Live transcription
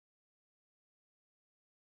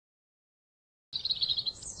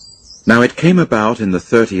Now it came about in the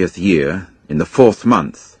 30th year, in the 4th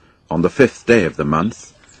month, on the 5th day of the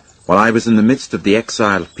month, while I was in the midst of the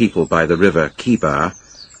exiled people by the river Chebar,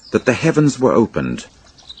 that the heavens were opened,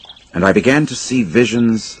 and I began to see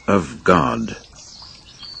visions of God.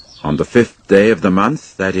 On the 5th day of the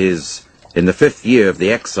month, that is, in the 5th year of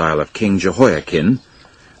the exile of King Jehoiachin,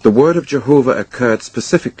 the word of Jehovah occurred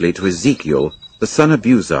specifically to Ezekiel, the son of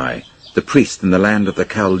Buzi, the priest in the land of the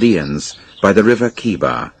Chaldeans, by the river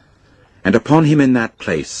Chebar, and upon him in that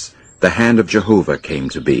place the hand of Jehovah came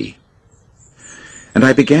to be. And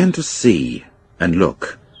I began to see, and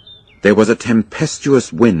look, there was a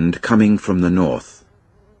tempestuous wind coming from the north,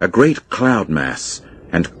 a great cloud mass,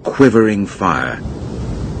 and quivering fire,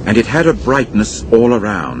 and it had a brightness all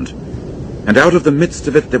around, and out of the midst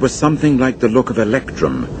of it there was something like the look of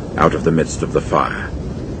electrum out of the midst of the fire.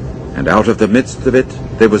 And out of the midst of it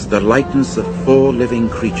there was the likeness of 4 living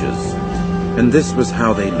creatures, and this was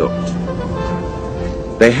how they looked.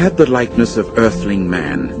 They had the likeness of earthling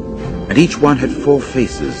man, and each one had 4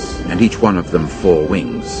 faces, and each one of them 4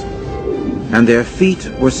 wings. And their feet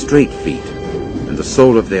were straight feet, and the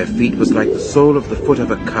sole of their feet was like the sole of the foot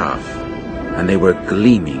of a calf, and they were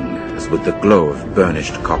gleaming as with the glow of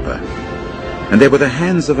burnished copper. And there were the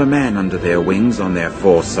hands of a man under their wings on their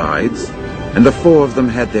 4 sides, and the 4 of them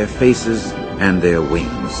had their faces and their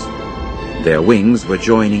wings. Their wings were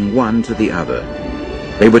joining one to the other.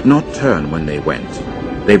 They would not turn when they went.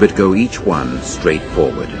 They would go each one straight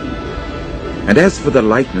forward. And as for the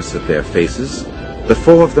likeness of their faces, the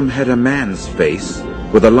 4 of them had a man's face,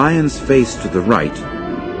 with a lion's face to the right,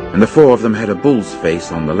 and the 4 of them had a bull's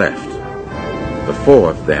face on the left. The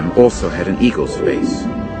 4 of them also had an eagle's face.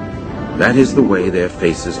 That is the way their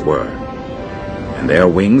faces were. And their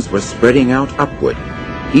wings were spreading out upward.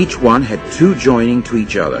 Each one had 2 joining to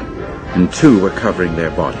each other, and 2 were covering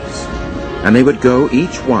their bodies. And they would go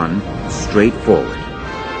each one straight forward.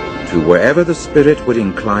 To wherever the Spirit would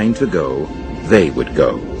incline to go, they would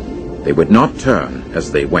go. They would not turn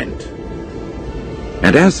as they went.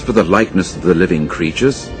 And as for the likeness of the living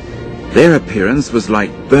creatures, their appearance was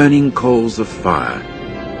like burning coals of fire.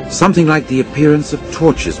 Something like the appearance of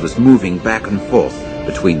torches was moving back and forth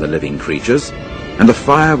between the living creatures, and the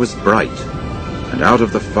fire was bright, and out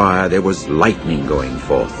of the fire there was lightning going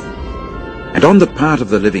forth. And on the part of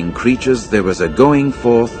the living creatures there was a going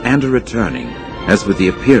forth and a returning, as with the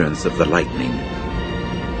appearance of the lightning.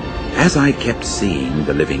 As I kept seeing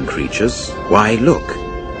the living creatures, why, look,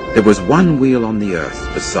 there was one wheel on the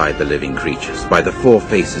earth beside the living creatures, by the 4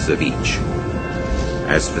 faces of each.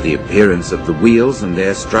 As for the appearance of the wheels and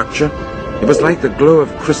their structure, it was like the glow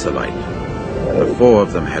of chrysolite, and the 4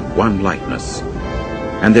 of them had one likeness.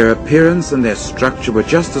 And their appearance and their structure were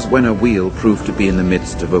just as when a wheel proved to be in the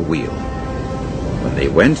midst of a wheel. When they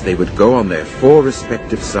went, they would go on their 4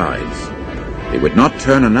 respective sides. They would not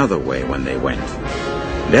turn another way when they went.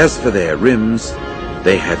 And as for their rims,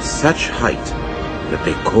 they had such height that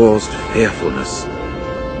they caused fearfulness.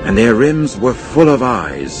 And their rims were full of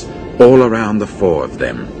eyes all around the 4 of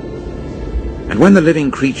them. And when the living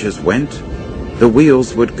creatures went, the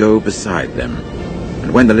wheels would go beside them.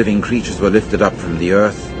 And when the living creatures were lifted up from the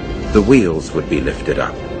earth, the wheels would be lifted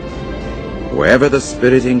up. Wherever the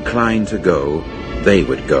Spirit inclined to go, they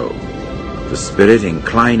would go, the Spirit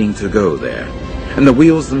inclining to go there. And the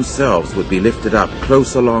wheels themselves would be lifted up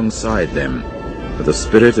close alongside them, for the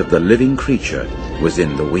spirit of the living creature was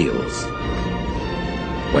in the wheels.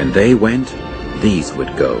 When they went, these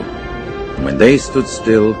would go. And when they stood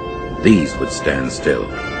still, these would stand still.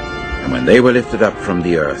 And when they were lifted up from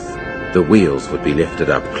the earth, the wheels would be lifted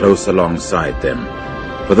up close alongside them,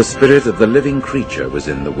 for the spirit of the living creature was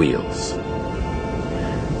in the wheels.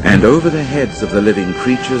 And over the heads of the living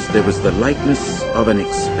creatures there was the likeness of an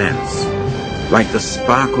expanse, like the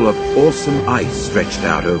sparkle of awesome ice stretched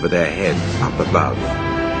out over their heads up above.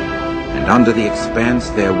 And under the expanse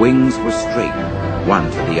their wings were straight, one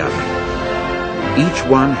to the other. Each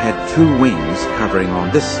one had 2 wings covering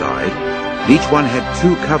on this side, and each one had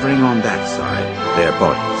 2 covering on that side, their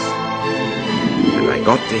bodies. And I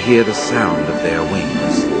got to hear the sound of their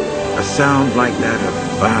wings, a sound like that of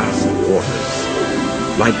vast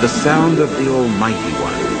waters, like the sound of the Almighty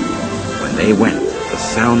One. When they went, the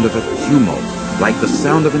sound of a tumult, like the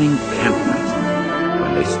sound of an encampment.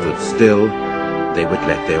 When they stood still, they would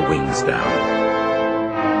let their wings down.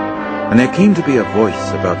 And there came to be a voice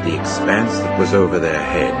about the expanse that was over their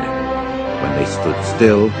head. When they stood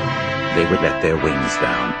still, they would let their wings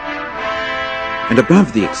down. And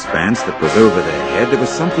above the expanse that was over their head, there was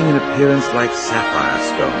something in appearance like sapphire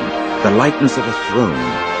stone, the likeness of a throne.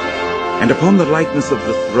 And upon the likeness of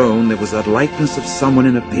the throne there was a likeness of someone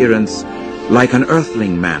in appearance like an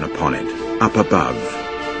earthling man upon it, up above.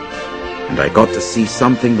 And I got to see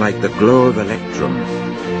something like the glow of electrum,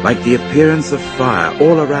 like the appearance of fire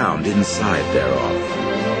all around inside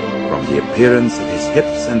thereof. From the appearance of his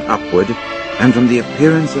hips and upward, and from the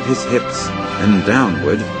appearance of his hips and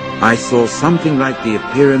downward, I saw something like the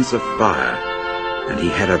appearance of fire, and he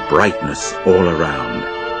had a brightness all around.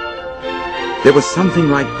 There was something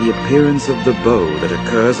like the appearance of the bow that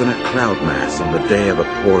occurs in a cloud mass on the day of a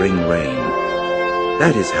pouring rain.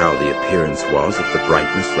 That is how the appearance was of the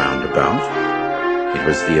brightness round about. It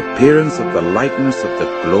was the appearance of the likeness of the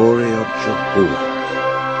glory of Jehovah.